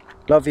done, mate.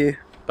 Love you.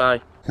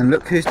 Bye. And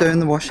look who's doing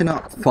the washing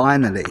up.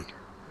 Finally.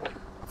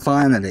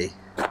 Finally.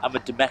 I'm a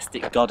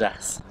domestic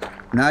goddess.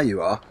 Now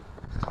you are.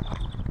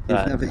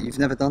 Right. You've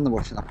never done the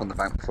washing up on the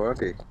bank before,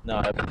 have you? No,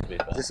 I haven't, to be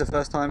fair. Is this the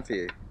first time for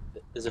you?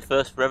 There's a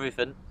first for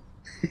everything.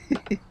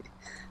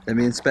 Let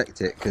me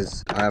inspect it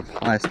because I have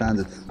high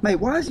standards. Mate,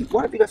 why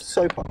have you left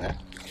soap on there?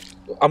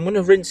 I'm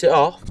gonna rinse it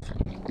off.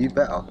 You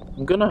better.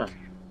 I'm gonna.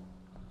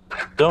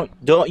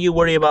 Don't you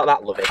worry about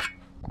that, lovey.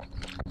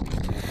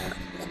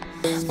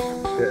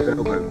 Get a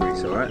little bit of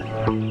grease,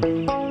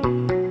 alright?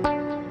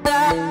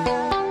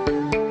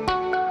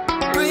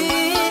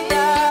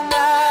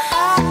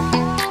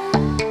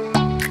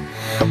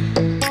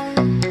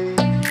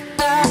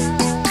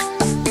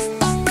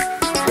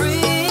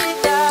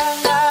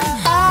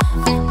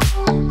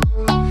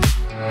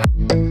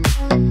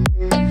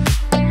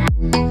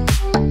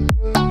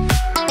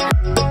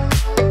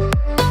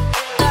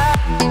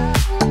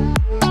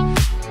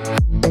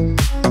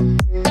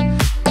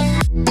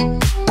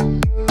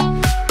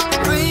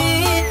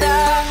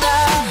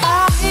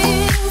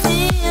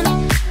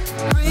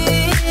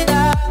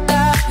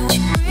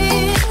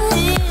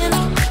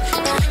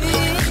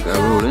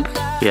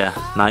 Yeah,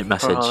 night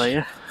message. Oh,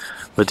 yeah.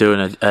 We're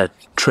doing a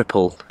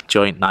triple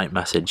joint night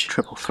message.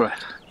 Triple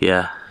threat.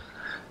 Yeah.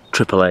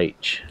 Triple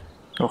H.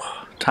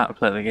 Oh, time to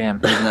play the game.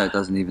 Even though it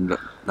doesn't even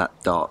look that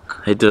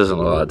dark. It doesn't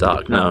look that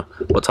dark, no.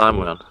 What time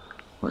are we on?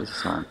 What is the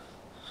time?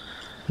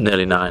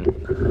 Nearly 9.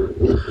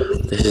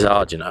 This is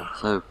hard, you know.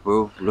 So we're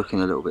all looking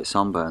a little bit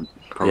sunburned.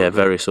 Probably. Yeah,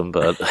 very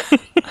sunburned.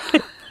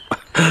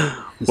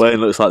 Wayne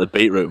looks like the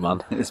beetroot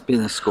man. It's been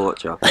a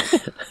scorcher.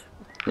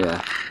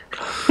 Yeah.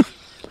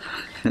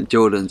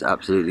 Jordan's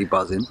absolutely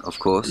buzzing, of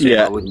course.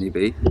 Yeah. Why wouldn't he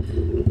be?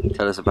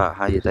 Tell us about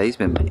how your day's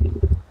been, mate.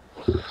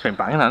 It's been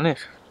banging, hasn't it?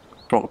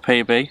 Brought a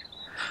PB.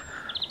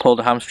 Pulled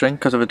a hamstring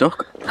because of a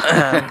duck.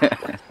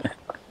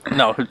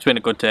 No, it's been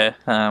a good day.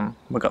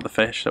 We got the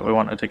fish that we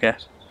wanted to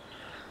get.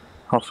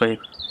 Hopefully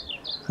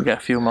we get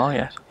a few more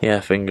yet. Yeah,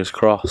 fingers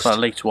crossed. Well, at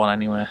least one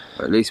anyway.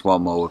 At least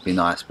one more would be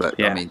nice, but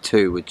Yeah. I mean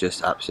 2 would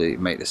just absolutely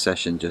make the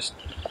session just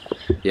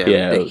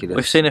Yeah, ridiculous.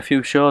 We've seen a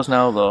few shows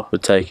now though.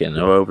 Would take it in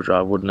our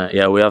overdrive, wouldn't it?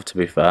 Yeah, we have, to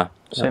be fair.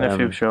 Seen a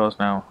few shows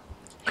now.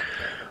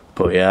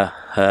 But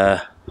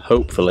yeah,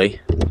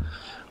 hopefully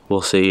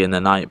we'll see you in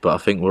the night. But I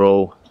think we're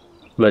all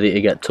ready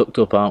to get tucked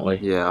up, aren't we?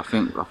 Yeah, I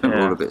think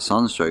we're all a bit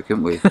sunstroke,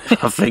 aren't we?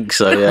 I think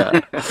so, yeah.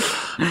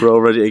 We're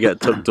all ready to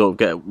get tucked up,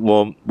 get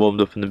warmed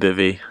up in the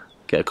bivvy,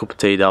 get a cup of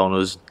tea down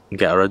us and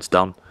get our heads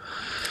down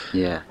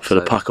Yeah. for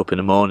the pack up in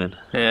the morning.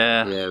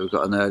 Yeah. Yeah, we've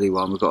got an early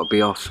one. We've got to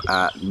be off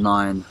at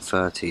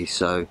 9:30,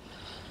 so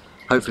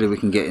hopefully we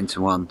can get into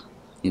one,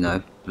 you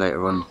know,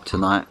 later on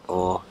tonight,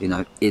 or you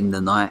know, in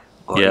the night,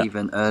 or Yeah.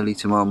 even early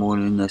tomorrow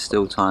morning. There's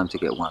still time to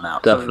get one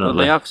out. Definitely. Well,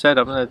 they have said,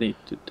 haven't they,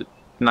 the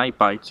night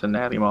bites and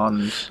early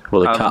mornings.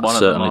 Well, the And cats one at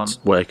certainly morning.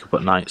 wake up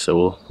at night, so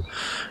we'll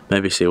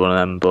maybe see one of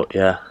them. But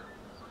yeah,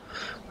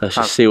 let's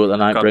just see what the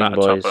night Got brings, that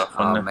to top boys. it off,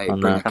 Oh, haven't mate, they?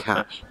 And bring a that.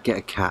 cat. Get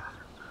a cat.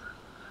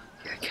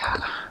 Get a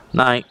cat.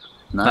 Night.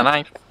 No. The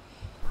night.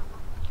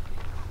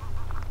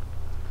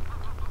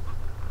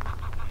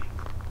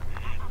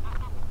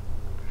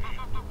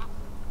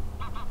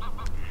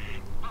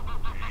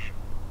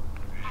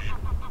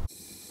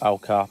 How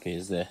carpy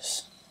is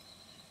this?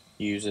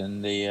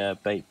 Using the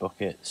bait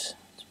buckets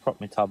to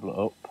prop my tablet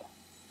up.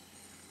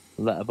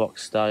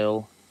 Letterbox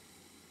style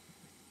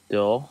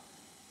door,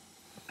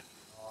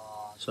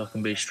 so I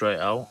can be straight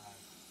out.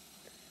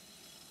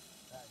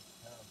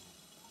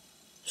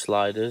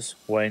 Sliders,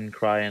 Wayne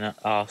crying at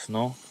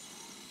Arsenal.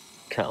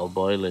 Kettle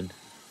boiling.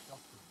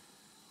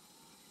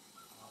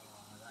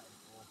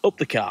 Up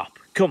the carp,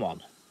 come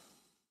on.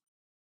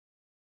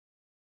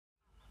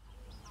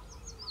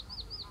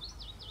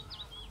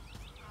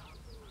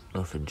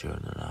 Nothing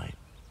during the night.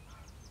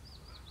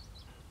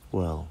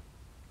 Well,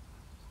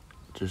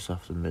 just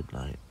after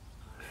midnight,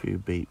 a few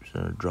beeps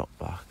and a drop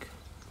back,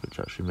 which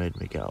actually made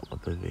me get out my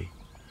bivvy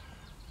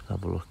and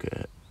have a look at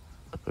it,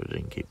 but it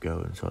didn't keep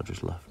going, so I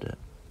just left it.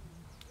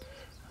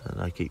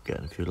 And I keep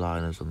getting a few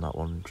liners on that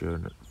one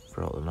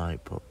throughout the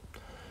night, but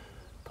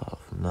apart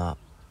from that,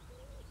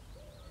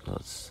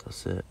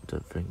 that's it.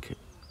 Don't think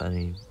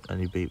any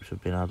beeps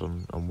have been had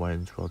on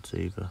Wayne's rods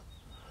either.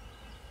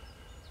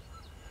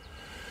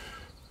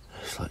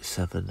 It's like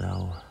 7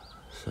 now,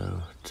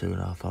 so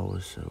 2.5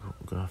 hours, so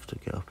I'm gonna have to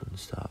get up and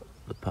start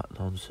the pat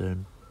down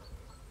soon.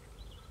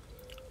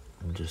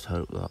 And just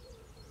hope that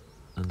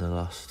in the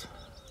last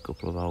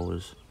couple of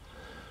hours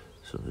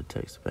something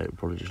takes the bait. We'll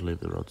probably just leave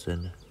the rods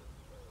in.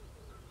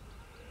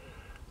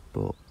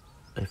 But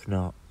if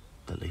not,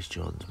 at least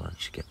Jordan's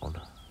managed to get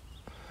one.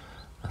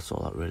 That's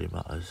all that really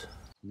matters.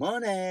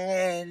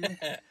 Morning.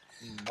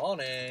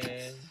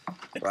 Morning.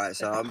 Right,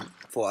 so I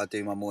thought I'd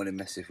do my morning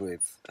message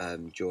with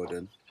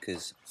Jordan,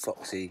 because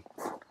Foxy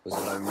was a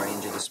lone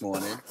ranger this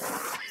morning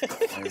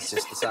and he's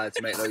just decided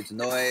to make loads of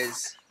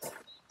noise.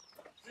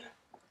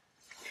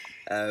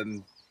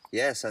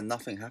 Yeah, so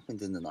nothing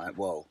happened in the night.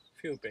 Well,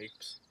 Few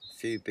beeps. a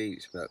few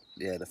beeps, but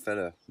yeah, the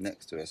fella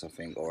next to us, I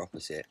think, or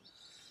opposite,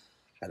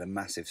 had a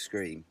massive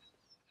scream.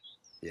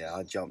 Yeah,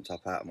 I jumped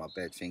up out of my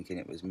bed thinking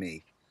it was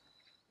me.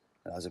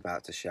 And I was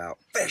about to shout,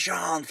 fish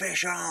on,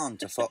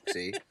 to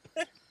Foxy.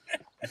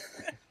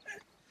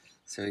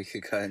 So he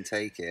could go and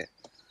take it.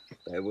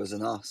 But it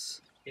wasn't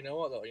us. You know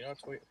what though? You know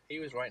what? He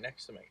was right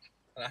next to me,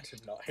 and I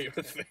did not hear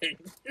a thing.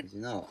 Did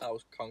you not? I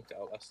was conked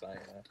out last night.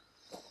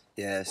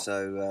 Yeah,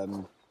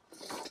 so,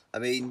 I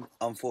mean,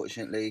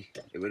 unfortunately,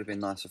 it would have been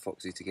nice for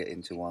Foxy to get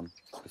into one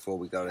before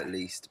we go at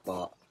least,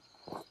 but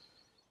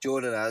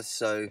Jordan has,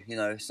 so, you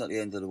know, it's not the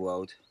end of the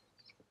world.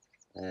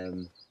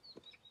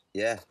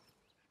 Yeah,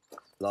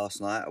 last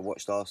night I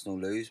watched Arsenal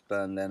lose,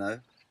 burn Leno.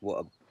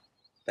 What a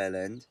bell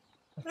end.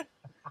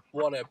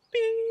 What a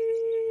beep!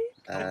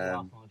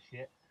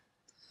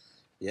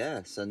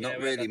 Yeah, so not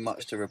really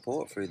much to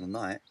report through the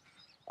night.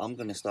 I'm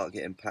going to start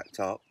getting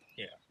packed up.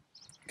 Yeah.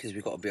 Because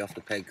we've got to be off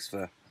the pegs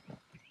for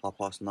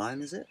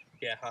 9:30, is it?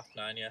 Yeah,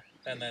 9:30, yeah.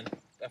 And then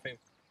I think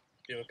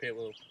the other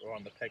people are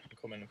on the peg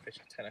and come in and fish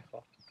at 10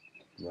 o'clock.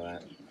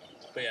 Right.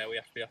 But yeah, we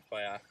have to be off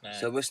by 9:30.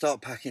 So we'll start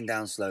packing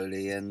down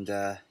slowly and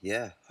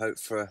yeah, hope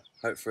for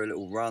a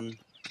little run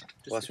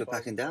whilst we're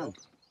packing down.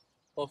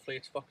 Hopefully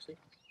it's Foxy.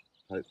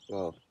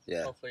 Well,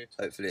 yeah. Hopefully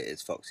it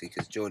is Foxy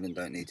because Jordan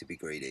don't need to be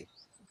greedy.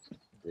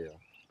 Yeah.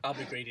 I'll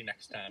be greedy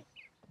next time.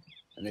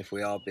 And if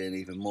we are being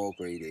even more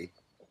greedy,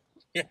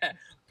 yeah,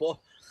 but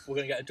we're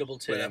gonna get a double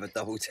take. we'll have a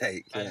double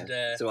take. And,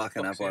 yeah. So I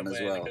can have one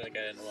as well. Gonna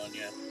get in one,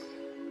 yeah.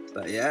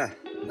 But yeah,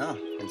 no.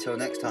 Until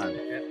next time.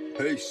 Yeah.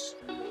 Peace.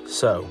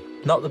 So,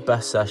 not the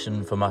best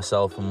session for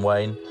myself and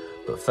Wayne,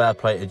 but fair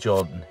play to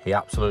Jordan. He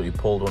absolutely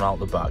pulled one out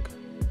the bag.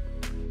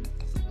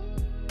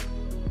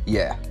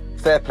 Yeah,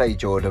 fair play,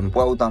 Jordan.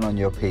 Well done on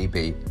your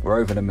PB. We're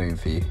over the moon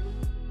for you.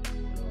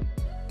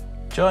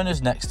 Join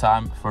us next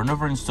time for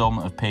another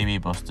instalment of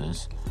PB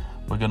Busters.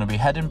 We're going to be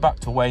heading back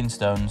to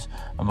Wainstones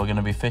and we're going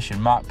to be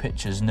fishing Mark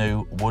Pitcher's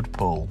new wood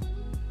pool.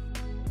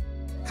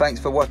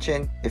 Thanks for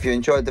watching. If you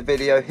enjoyed the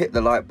video, hit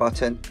the like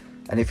button.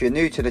 And if you're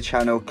new to the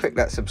channel, click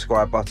that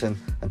subscribe button.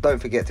 And don't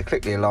forget to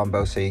click the alarm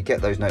bell so you get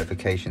those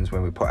notifications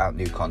when we put out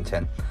new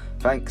content.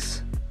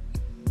 Thanks.